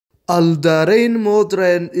Al-Dareyn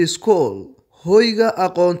Modern School hoyga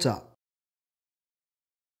aqoonta.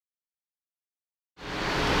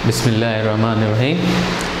 Bismillahirrahmanirrahim.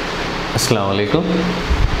 Assalamu alaikum.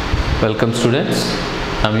 Welcome students.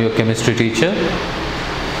 I'm your chemistry teacher.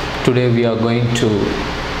 Today we are going to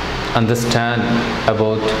understand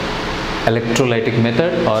about electrolytic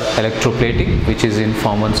method or electroplating, which is in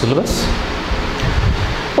Form 1 syllabus.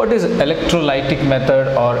 What is electrolytic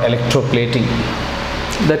method or electroplating?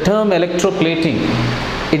 The term electroplating,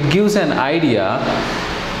 it gives an idea.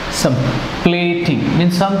 Some plating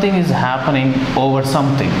means something is happening over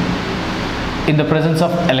something in the presence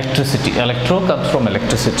of electricity. Electro comes from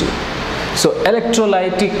electricity. So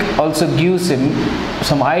electrolytic also gives him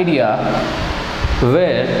some idea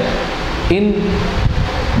where in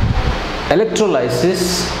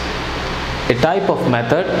electrolysis, a type of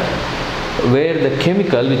method where the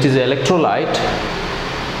chemical, which is electrolyte,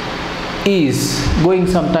 is going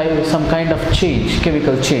some kind of change,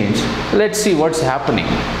 chemical change. Let's see what's happening.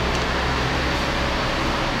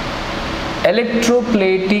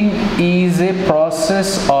 Electroplating is a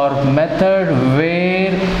process or method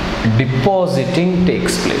where depositing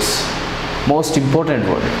takes place. Most important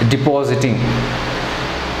word, depositing.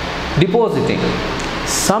 Depositing.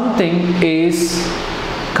 Something is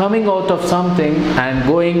coming out of something and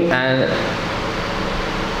going and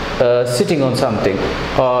sitting on something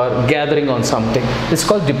or gathering on something. It's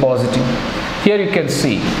called depositing. Here you can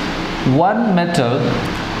see one metal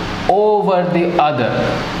over the other.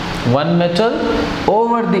 One metal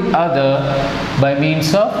over the other by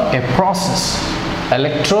means of a process,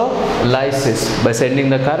 electrolysis, by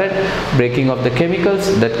sending the current, breaking of the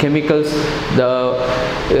chemicals. That chemicals,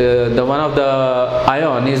 the one of the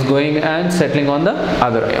ion is going and settling on the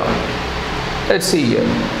other ion. Let's see here.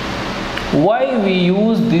 Why we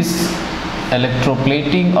use this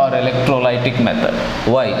electroplating or electrolytic method?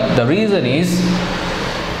 Why? The reason is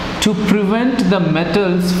to prevent the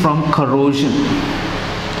metals from corrosion,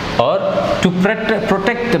 or to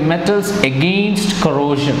protect the metals against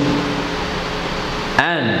corrosion,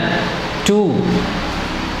 and to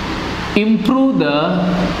improve the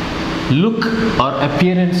look or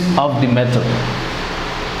appearance of the metal.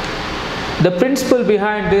 The principle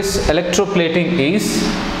behind this electroplating is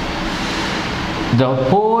the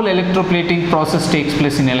whole electroplating process takes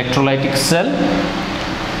place in electrolytic cell.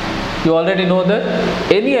 You already know that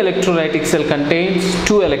any electrolytic cell contains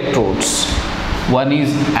two electrodes. One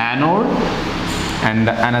is anode and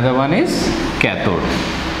another one is cathode.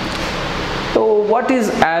 So what is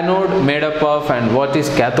anode made up of and what is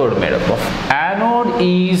cathode made up of? Anode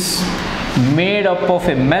is made up of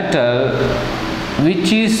a metal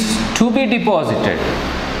which is to be deposited,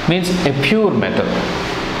 means a pure metal.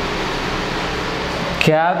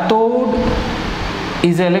 Cathode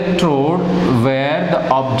is an electrode where the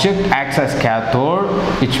object acts as cathode,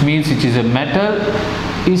 which means it is a metal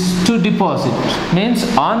is to deposit, means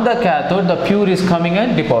on the cathode the pure is coming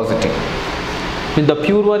and depositing. The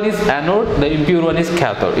pure one is anode, the impure one is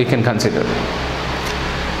cathode, you can consider.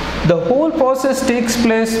 The whole process takes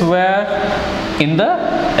place where? In the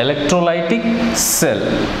electrolytic cell.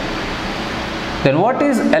 Then what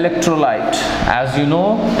is electrolyte? As you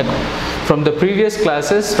know from the previous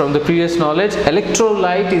classes, from the previous knowledge,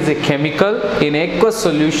 electrolyte is a chemical in aqueous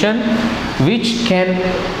solution which can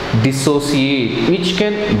dissociate, which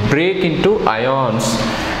can break into ions.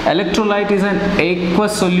 Electrolyte is an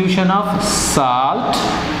aqueous solution of salt.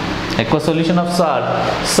 Aqueous solution of salt.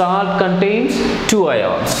 Salt contains two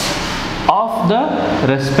ions of the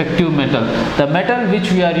respective metal. The metal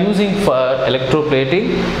which we are using for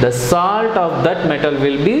electroplating, the salt of that metal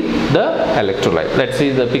will be the electrolyte. Let's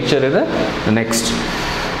see the picture in the next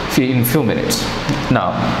few minutes.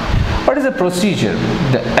 Now, what is the procedure?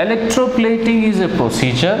 The electroplating is a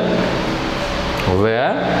procedure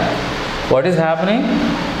where what is happening?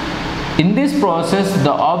 In this process,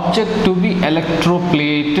 the object to be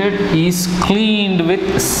electroplated is cleaned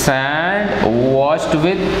with sand, washed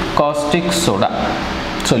with caustic soda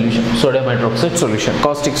solution, sodium hydroxide solution,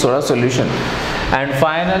 caustic soda solution, and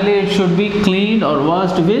finally it should be cleaned or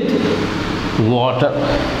washed with water.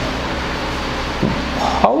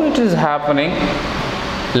 How it is happening?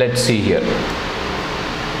 Let's see here.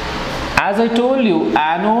 As I told you,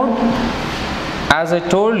 anode,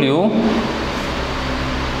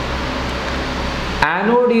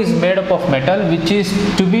 anode is made up of metal which is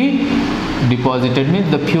to be deposited, means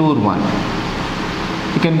the pure one.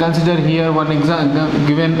 You can consider here one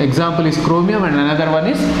given example is chromium and another one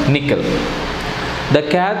is nickel. The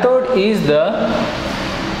cathode is the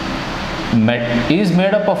is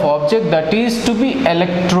made up of object that is to be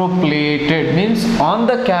electroplated. Means on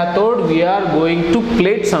the cathode we are going to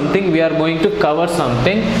plate something, we are going to cover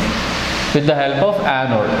something with the help of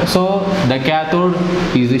anode. So the cathode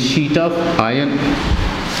is a sheet of iron.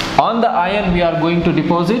 On the iron we are going to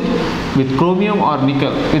deposit with chromium or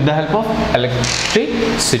nickel with the help of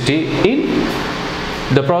electricity in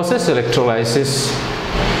the process electrolysis.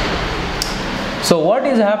 So what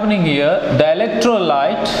is happening here? The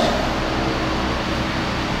electrolyte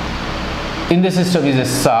in the system is a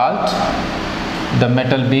salt, the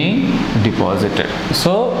metal being deposited.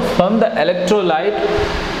 So from the electrolyte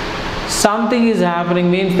something is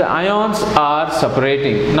happening, means the ions are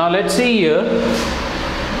separating. Now let's see here.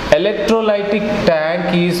 Electrolytic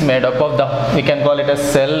tank is made up of we can call it a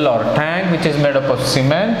cell or tank, which is made up of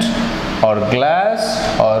cement or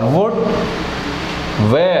glass or wood,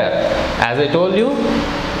 where, as I told you,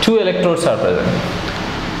 two electrodes are present.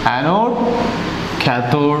 Anode,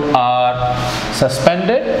 cathode are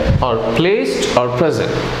suspended or placed or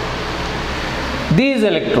present. These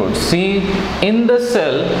electrodes, see, in the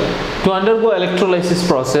cell, to undergo electrolysis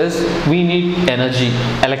process we need energy,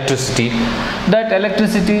 electricity. That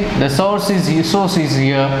electricity, the source is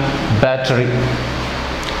here, battery.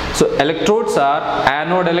 So electrodes are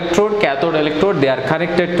anode electrode, cathode electrode, they are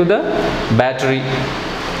connected to the battery.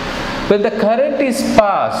 When the current is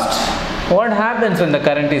passed, what happens when the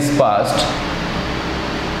current is passed?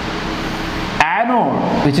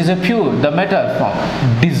 Anode, which is a pure, the metal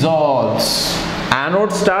form, dissolves.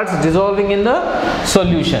 Anode starts dissolving in the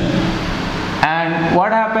solution. And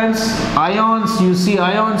what happens? Ions, you see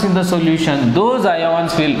ions in the solution, those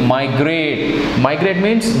ions will migrate. Migrate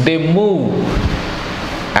means they move.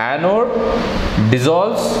 Anode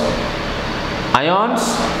dissolves, ions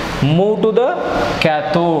move to the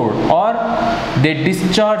cathode, or they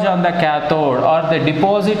discharge on the cathode, or they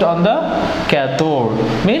deposit on the cathode,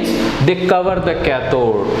 means they cover the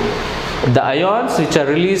cathode. The ions which are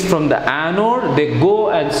released from the anode, they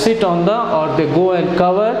go and sit on or they go and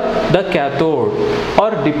cover the cathode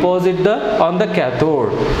or deposit on the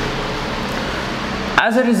cathode.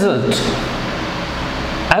 As a result,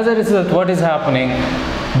 what is happening?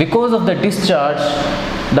 Because of the discharge,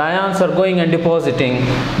 the ions are going and depositing.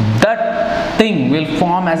 That thing will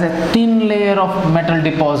form as a thin layer of metal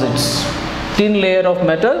deposits. Thin layer of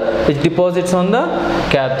metal which deposits on the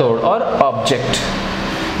cathode or object.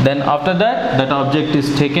 Then after that, that object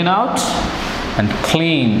is taken out and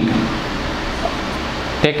cleaned.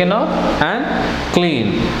 Taken out and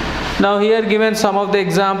cleaned. Now here given some of the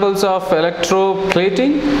examples of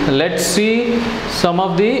electroplating. Let's see some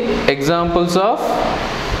of the examples of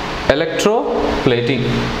electroplating.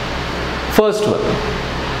 First one,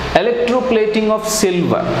 electroplating of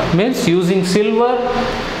silver, means using silver.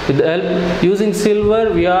 Using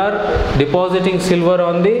silver we are depositing silver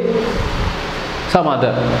on the some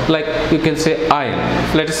other, like you can say iron.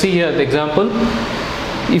 Let us see here the example.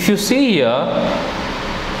 If you see here,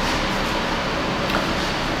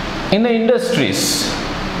 in the industries,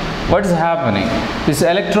 what is happening? This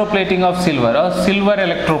electroplating of silver or silver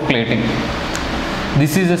electroplating.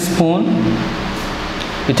 This is a spoon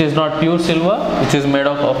which is not pure silver, which is made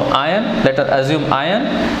up of iron. Let us assume iron.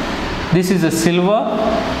 This is a silver.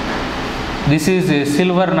 This is a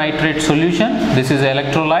silver nitrate solution. This is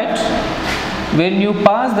electrolyte. When you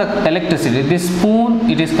pass the electricity, this spoon,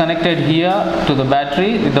 it is connected here to the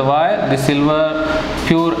battery with the wire. The silver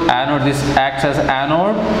pure anode, this acts as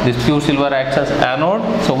anode, this pure silver acts as anode.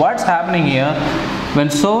 So what's happening here? When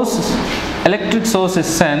electric source is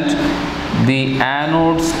sent, the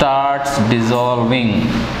anode starts dissolving.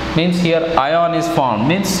 Means here ion is formed.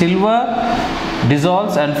 Means silver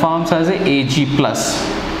dissolves and forms as a Ag+.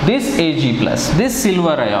 This Ag+, this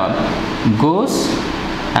silver ion goes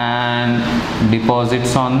and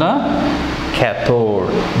deposits on the cathode.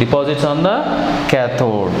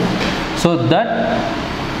 So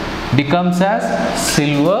that becomes as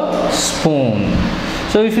silver spoon.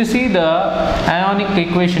 So if you see the ionic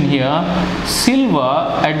equation here,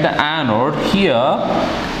 silver at the anode, here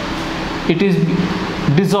it is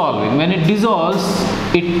dissolving. When it dissolves,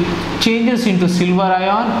 it changes into silver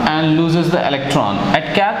ion and loses the electron.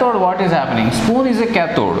 At cathode, what is happening? Spoon is a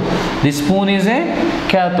cathode. This spoon is a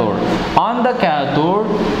cathode. On the cathode,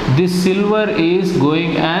 this silver is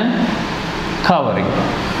going and covering.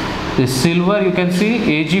 This silver, you can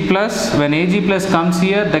see Ag+. When Ag+ comes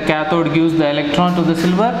here, the cathode gives the electron to the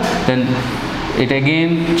silver. Then it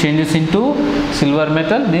again changes into silver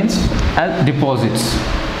metal, means as deposits.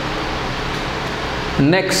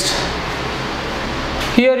 Next,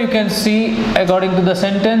 here you can see, according to the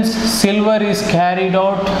sentence, silver is carried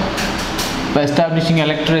out by establishing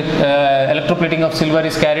electroplating of silver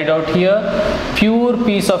is carried out here. Pure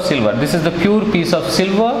piece of silver, this is the pure piece of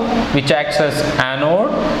silver which acts as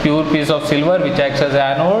anode, pure piece of silver which acts as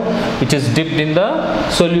anode, which is dipped in the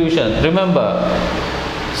solution. Remember,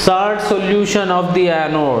 salt solution of the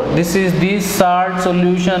anode, this is the salt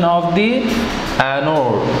solution of the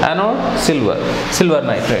anode silver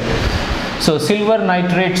nitrate. So silver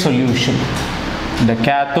nitrate solution. The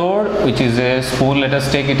cathode, which is a spoon, let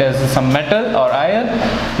us take it as some metal or iron,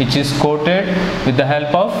 which is coated with the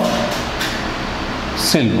help of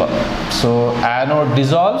silver. So anode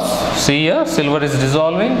dissolves, see here, silver is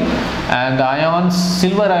dissolving, and the ions,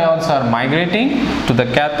 silver ions are migrating to the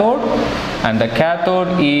cathode, and the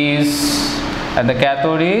cathode is,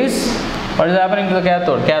 what is happening to the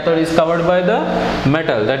cathode? Cathode is covered by the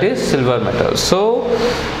metal, that is silver metal. So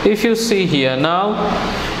if you see here now,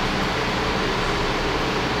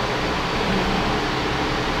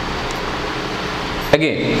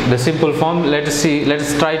 again the simple form, let us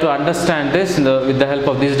try to understand this with the help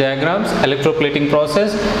of these diagrams. Electroplating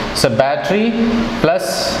process, it's a battery,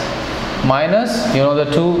 plus minus, you know, the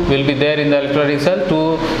two will be there in the electrolytic cell,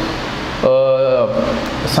 two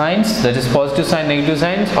signs, that is positive sign, negative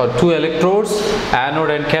signs, or two electrodes,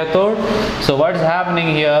 anode and cathode. So what is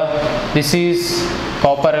happening here, this is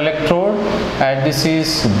copper electrode and this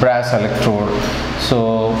is brass electrode.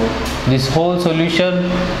 So this whole solution,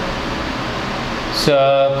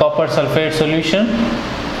 copper sulfate solution.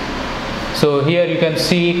 So here you can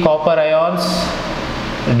see copper ions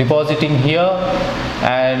depositing here,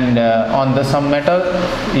 and on the some metal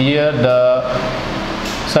here the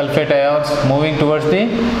sulfate ions moving towards the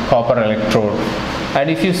copper electrode. And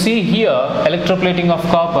if you see here electroplating of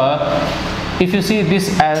copper, if you see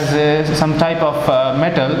this as some type of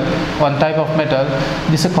metal, one type of metal,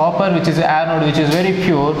 this is a copper which is an anode which is very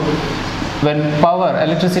pure. When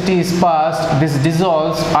electricity is passed, this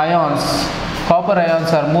dissolves ions, copper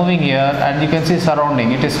ions are moving here, and you can see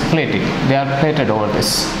surrounding, it is plating, they are plated over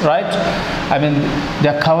this, right? I mean, they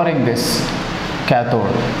are covering this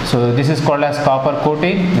cathode. So this is called as copper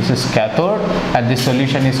coating, this is cathode, and this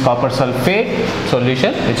solution is copper sulfate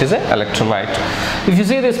solution, which is an electrolyte. If you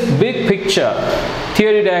see this big picture,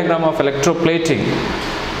 theory diagram of electroplating,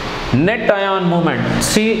 net ion movement,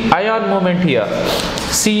 see ion movement here,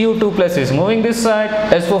 Cu2 plus is moving this side,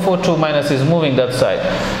 SO42 minus is moving that side.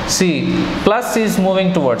 See, plus is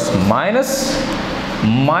moving towards minus,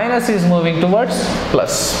 minus is moving towards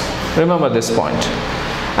plus. Remember this point.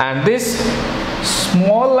 And this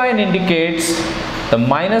small line indicates the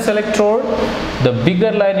minus electrode, the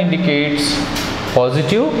bigger line indicates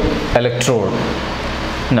positive electrode.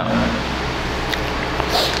 Now,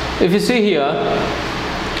 if you see here,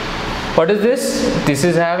 what is this? This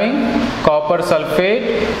is having copper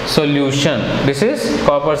sulfate solution. This is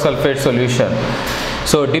copper sulfate solution.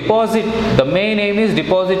 So deposit, the main aim is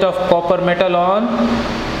deposit of copper metal on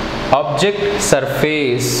object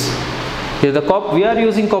surface. Here we are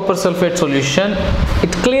using copper sulfate solution.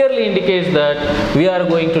 It clearly indicates that we are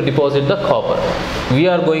going to deposit the copper. We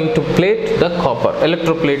are going to plate the copper,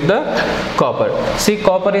 electroplate the copper. See,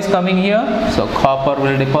 copper is coming here, so copper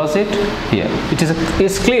will deposit here. It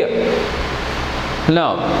is clear.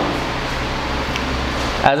 Now,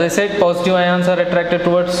 as I said, positive ions are attracted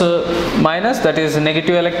towards minus, that is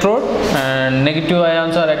negative electrode, and negative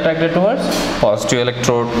ions are attracted towards positive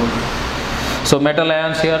electrode. So metal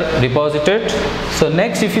ions here deposited. So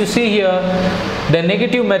next, if you see here, the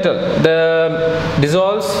negative metal, the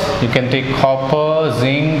dissolves, you can take copper,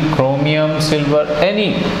 zinc, chromium, silver,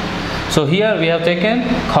 any. So here we have taken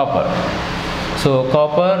copper. So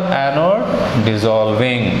copper anode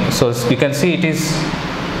dissolving. So you can see it is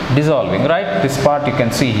dissolving, right? This part you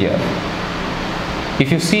can see here.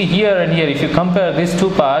 If you see here and here, if you compare these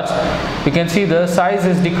two parts, you can see the size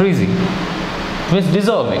is decreasing. It means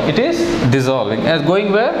dissolving. It is dissolving. As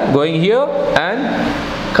going where? Going here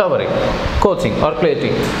and covering, coating or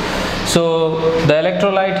plating. So the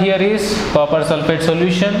electrolyte here is copper sulfate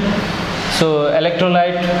solution. So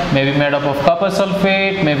electrolyte may be made up of copper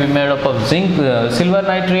sulfate, may be made up of zinc, silver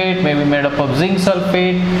nitrate, may be made up of zinc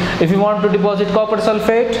sulfate. If you want to deposit copper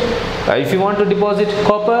sulfate, if you want to deposit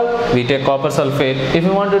copper, we take copper sulfate. If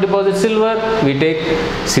you want to deposit silver, we take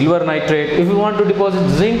silver nitrate. If you want to deposit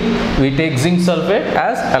zinc, we take zinc sulfate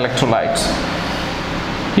as electrolytes.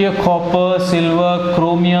 Here copper, silver,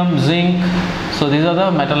 chromium, zinc. So these are the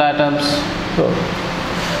metal atoms.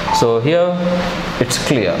 So here it's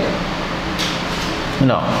clear.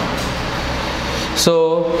 Now,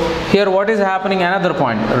 so here what is happening, another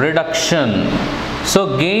point, reduction.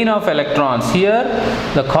 So gain of electrons, here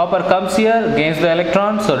the copper comes here, gains the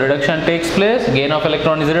electron, so reduction takes place, gain of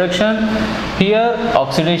electron is reduction. Here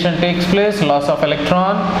oxidation takes place, loss of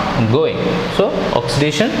electron going, so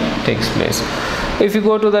oxidation takes place. If you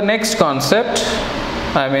go to the next concept,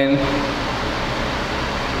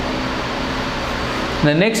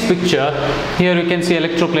 the next picture, here you can see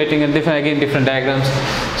electroplating and different diagrams.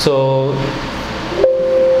 So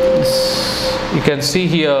you can see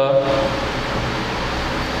here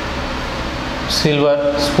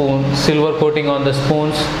silver coating on the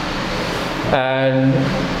spoons, and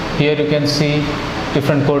here you can see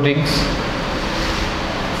different coatings,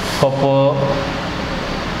 copper,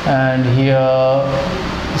 and here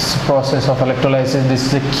this process of electrolysis. This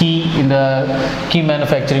is a key in the key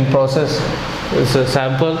manufacturing process. It's a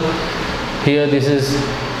sample. Here this is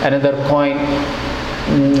another coin,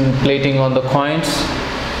 plating on the coins.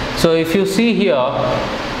 So if you see here,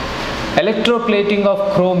 electroplating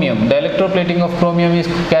of chromium, the electroplating of chromium is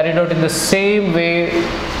carried out in the same way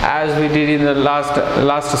as we did in the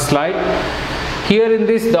last slide. Here in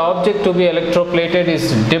this, the object to be electroplated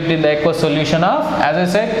is dipped in the aqueous solution of, as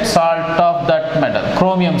I said, salt of that metal,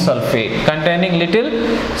 chromium sulfate, containing little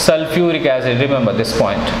sulfuric acid, remember this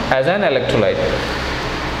point, as an electrolyte.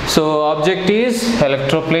 So object is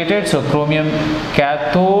electroplated, so chromium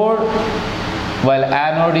cathode, while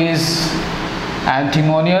anode is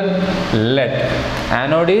antimonial lead.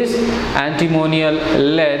 Anode is antimonial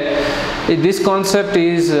lead. This concept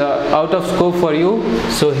is out of scope for you.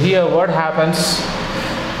 So here what happens,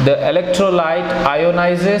 the electrolyte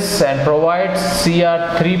ionizes and provides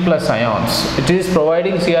Cr3 plus ions. It is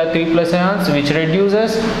providing Cr3 plus ions, which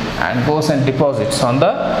reduces and goes and deposits on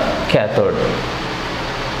the cathode.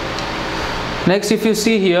 Next, if you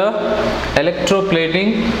see here,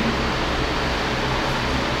 electroplating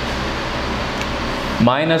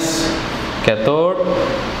minus cathode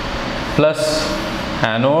plus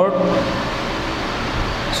anode.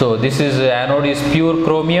 So this is anode is pure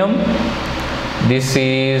chromium, this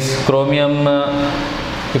is chromium,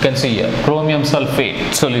 you can see here chromium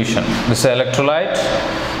sulfate solution. This is electrolyte.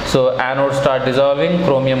 So anode start dissolving,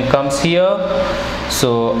 chromium comes here,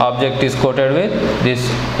 so object is coated with this,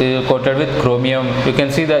 coated with chromium. You can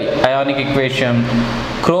see the ionic equation.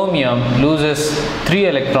 Chromium loses 3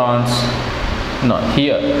 electrons. No,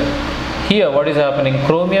 here what is happening,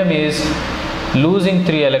 chromium is losing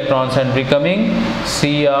 3 electrons and becoming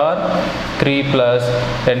Cr3 plus,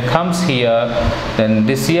 then comes here, then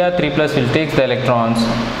this Cr3 plus will take the electrons,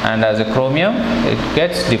 and as a chromium it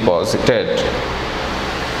gets deposited.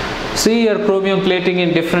 See here chromium plating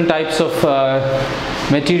in different types of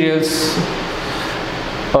materials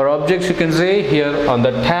or objects. You can say here on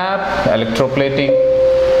the tab, electroplating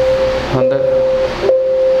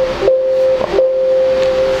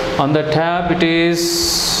on the tab, it is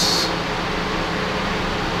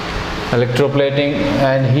electroplating,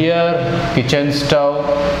 and here kitchen stove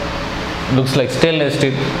looks like stainless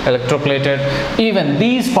steel, electroplated. Even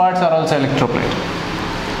these parts are also electroplated.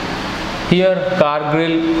 Here car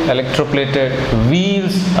grill, electroplated.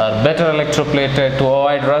 Wheels are better electroplated to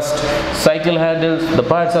avoid rust. Cycle handles, the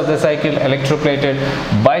parts of the cycle electroplated.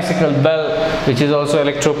 Bicycle bell, which is also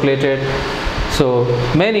electroplated. So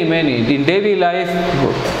many in daily life,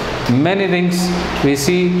 many things we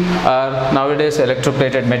see are nowadays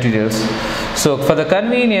electroplated materials. So for the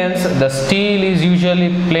convenience, the steel is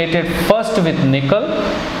usually plated first with nickel,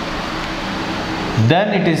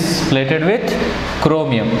 then it is plated with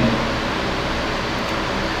chromium.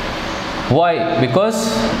 Why? Because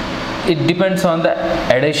it depends on the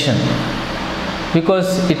addition,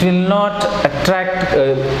 because it will not attract,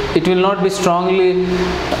 it will not be strongly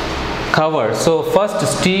covered. So first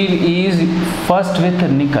steel is first with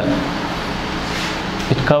nickel,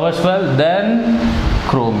 it covers well, then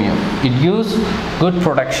chromium, it gives good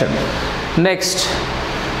protection. Next,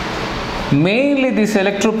 mainly this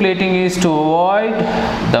electroplating is to avoid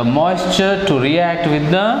the moisture to react with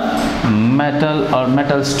the metal or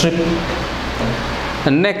metal strip.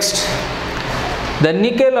 Next, the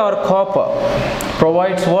nickel or copper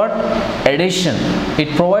provides what? Addition.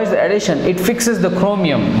 It provides the addition. It fixes the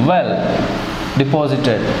chromium well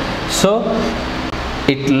deposited. So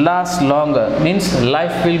it lasts longer. Means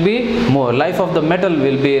life will be more. Life of the metal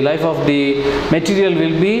will be, life of the material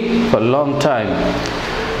will be for a long time.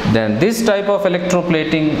 Then this type of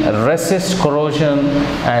electroplating resists corrosion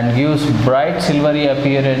and gives bright silvery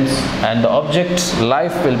appearance, and the object's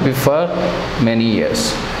life will be for many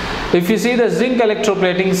years. If you see the zinc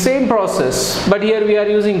electroplating, same process, but here we are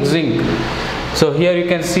using zinc. So here you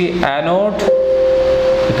can see anode,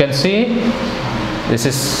 you can see this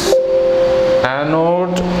is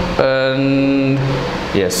anode, and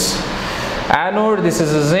Yes. Anode, this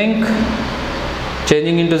is a zinc,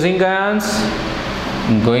 changing into zinc ions,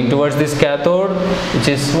 going towards this cathode, which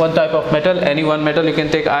is one type of metal. Any one metal you can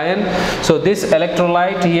take iron. So this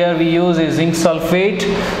electrolyte here we use is zinc sulfate.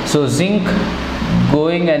 So zinc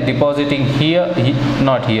going and depositing here,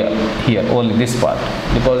 not here, here, only this part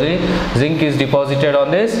depositing. Zinc is deposited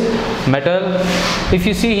on this metal. If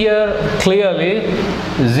you see here clearly,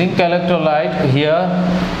 zinc electrolyte here,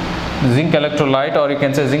 zinc electrolyte, or you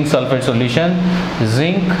can say zinc sulfate solution,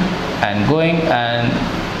 zinc and going and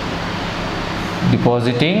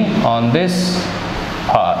depositing on this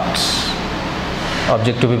part,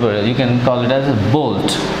 object to be produced. You can call it as a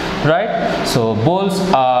bolt, right? So bolts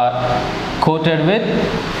are coated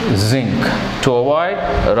with zinc to avoid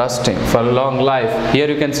rusting for a long life. Here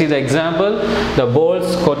you can see the example, the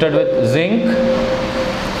bolts coated with zinc,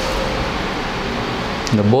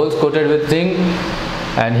 the bolts coated with zinc,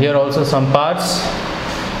 and here also some parts.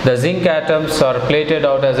 The zinc atoms are plated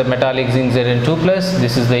out as a metallic zinc Zn2+.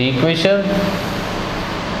 This is the equation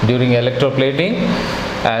during electroplating.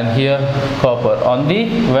 And here copper on the,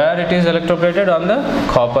 where it is electroplated, on the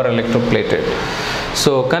copper electroplated.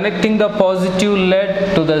 So connecting the positive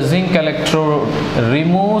lead to the zinc electrode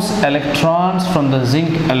removes electrons from the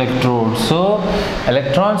zinc electrode. So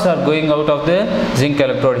electrons are going out of the zinc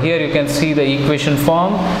electrode. Here you can see the equation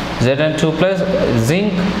form, Zn2+,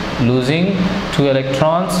 zinc losing 2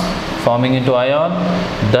 electrons, forming into ion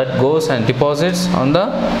that goes and deposits on the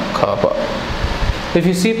copper. If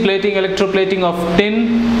you see plating, electroplating of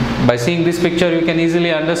tin, by seeing this picture you can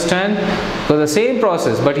easily understand, because the same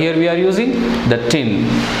process, but here we are using the tin.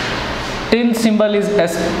 Tin symbol is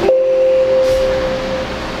S.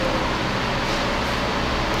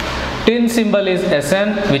 Tin symbol is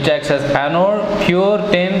Sn, which acts as anode. Pure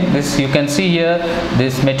tin, this you can see here,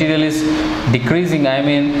 this material is decreasing, I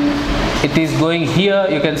mean it is going here,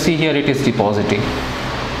 you can see here it is depositing.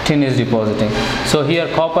 Tin is depositing. So here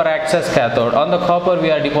copper acts as cathode. On the copper we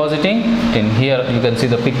are depositing tin. Here you can see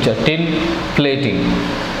the picture, tin plating.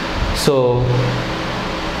 So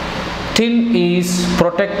tin is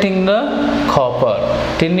protecting the copper.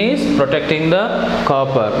 Tin is protecting the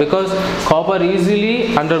copper because copper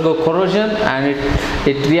easily undergo corrosion and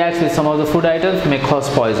it reacts with some of the food items, may cause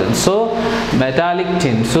poison. So metallic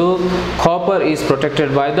tin. So copper is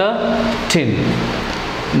protected by the tin.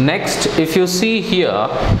 Next, if you see here,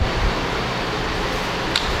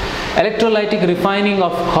 electrolytic refining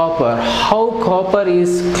of copper, how copper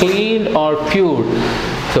is cleaned or cured.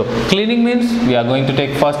 So cleaning means we are going to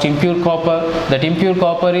take first impure copper. That impure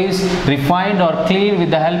copper is refined or cleaned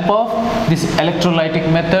with the help of this electrolytic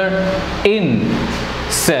method in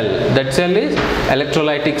cell. That cell is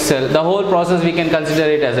electrolytic cell. The whole process we can consider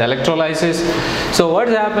it as electrolysis. So what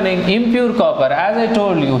is happening? Impure copper, as I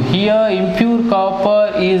told you, here impure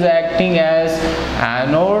copper is acting as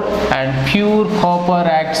anode and pure copper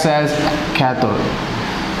acts as cathode.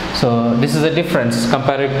 So this is the difference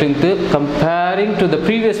comparing to the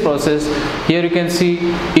previous process. Here you can see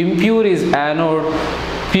impure is anode,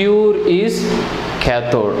 pure is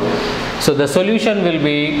cathode. So the solution will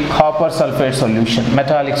be copper sulfate solution,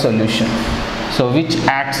 metallic solution, so which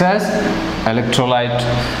acts as electrolyte.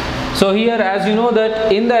 So here, as you know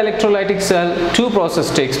that in the electrolytic cell, two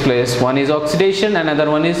processes takes place. One is oxidation,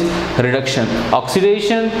 another one is reduction.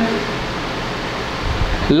 Oxidation,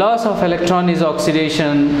 loss of electron is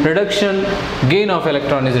oxidation, reduction, gain of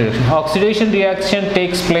electron is reduction. Oxidation reaction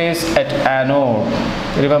takes place at anode.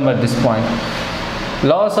 Remember this point.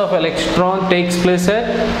 Loss of electron takes place at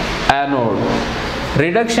anode.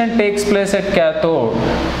 Reduction takes place at cathode.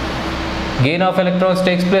 Gain of electrons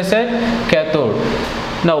takes place at cathode.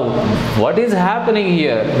 Now, what is happening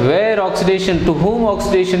here? Where oxidation, to whom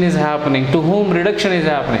oxidation is happening? To whom reduction is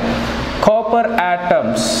happening? Copper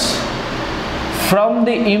atoms from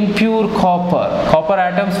the impure copper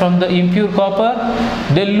atoms from the impure copper,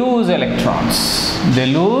 they lose electrons. They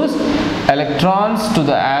lose electrons to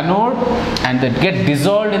the anode and they get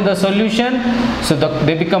dissolved in the solution. So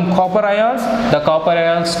they become copper ions. The copper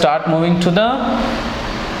ions start moving to the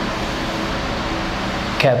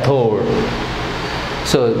cathode.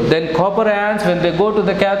 So then copper ions, when they go to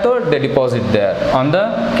the cathode, they deposit there on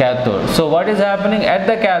the cathode. So what is happening at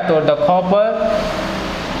the cathode? The copper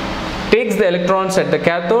takes the electrons at the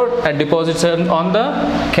cathode and deposits them on the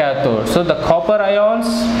cathode. So the copper ions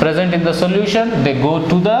present in the solution, they go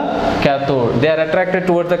to the cathode. They are attracted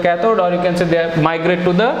towards the cathode, or you can say they migrate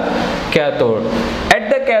to the cathode. At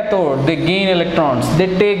the cathode, they gain electrons. They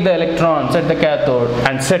take the electrons at the cathode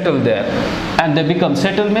and settle there. And they become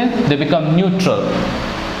settlement, they become neutral.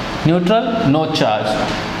 Neutral, no charge.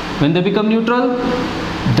 When they become neutral,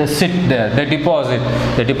 they sit there, they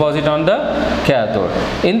deposit on the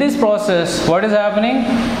cathode. In this process, what is happening?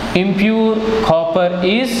 Impure copper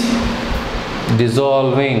is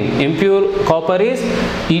dissolving. Impure copper is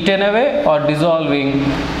eaten away or dissolving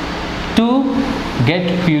to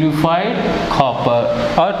get purified copper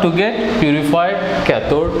or to get purified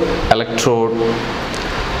cathode electrode.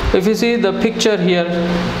 If you see the picture here,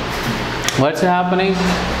 what's happening?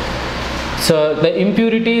 So the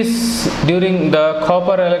impurities during the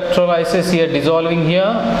copper electrolysis here dissolving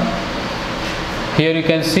here. Here you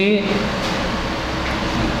can see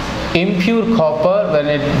impure copper when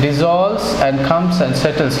it dissolves and comes and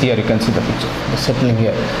settles here. You can see the picture, the settling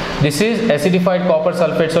here. This is acidified copper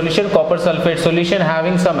sulfate solution. Copper sulfate solution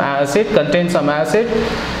having some acid, contains some acid.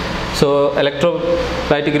 So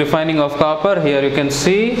electrolytic refining of copper. Here you can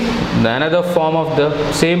see another form of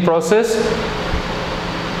the same process.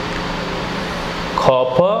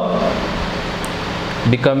 Copper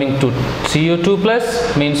becoming to Cu2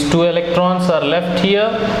 plus, means 2 electrons are left here.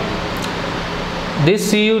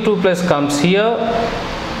 This Cu2 plus comes here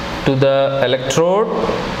to the electrode.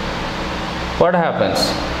 What happens?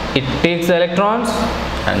 It takes the electrons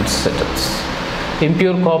and settles.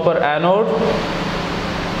 Impure copper anode.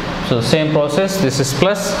 So same process, this is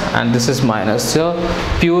plus and this is minus. So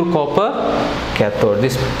pure copper cathode.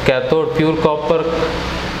 This cathode pure copper,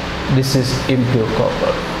 this is impure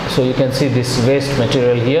copper. So you can see this waste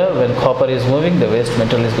material here. When copper is moving, the waste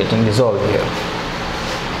material is getting dissolved here.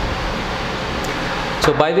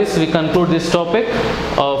 So by this we conclude this topic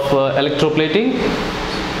of electroplating.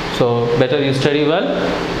 So better you study well.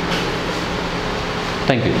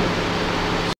 Thank you.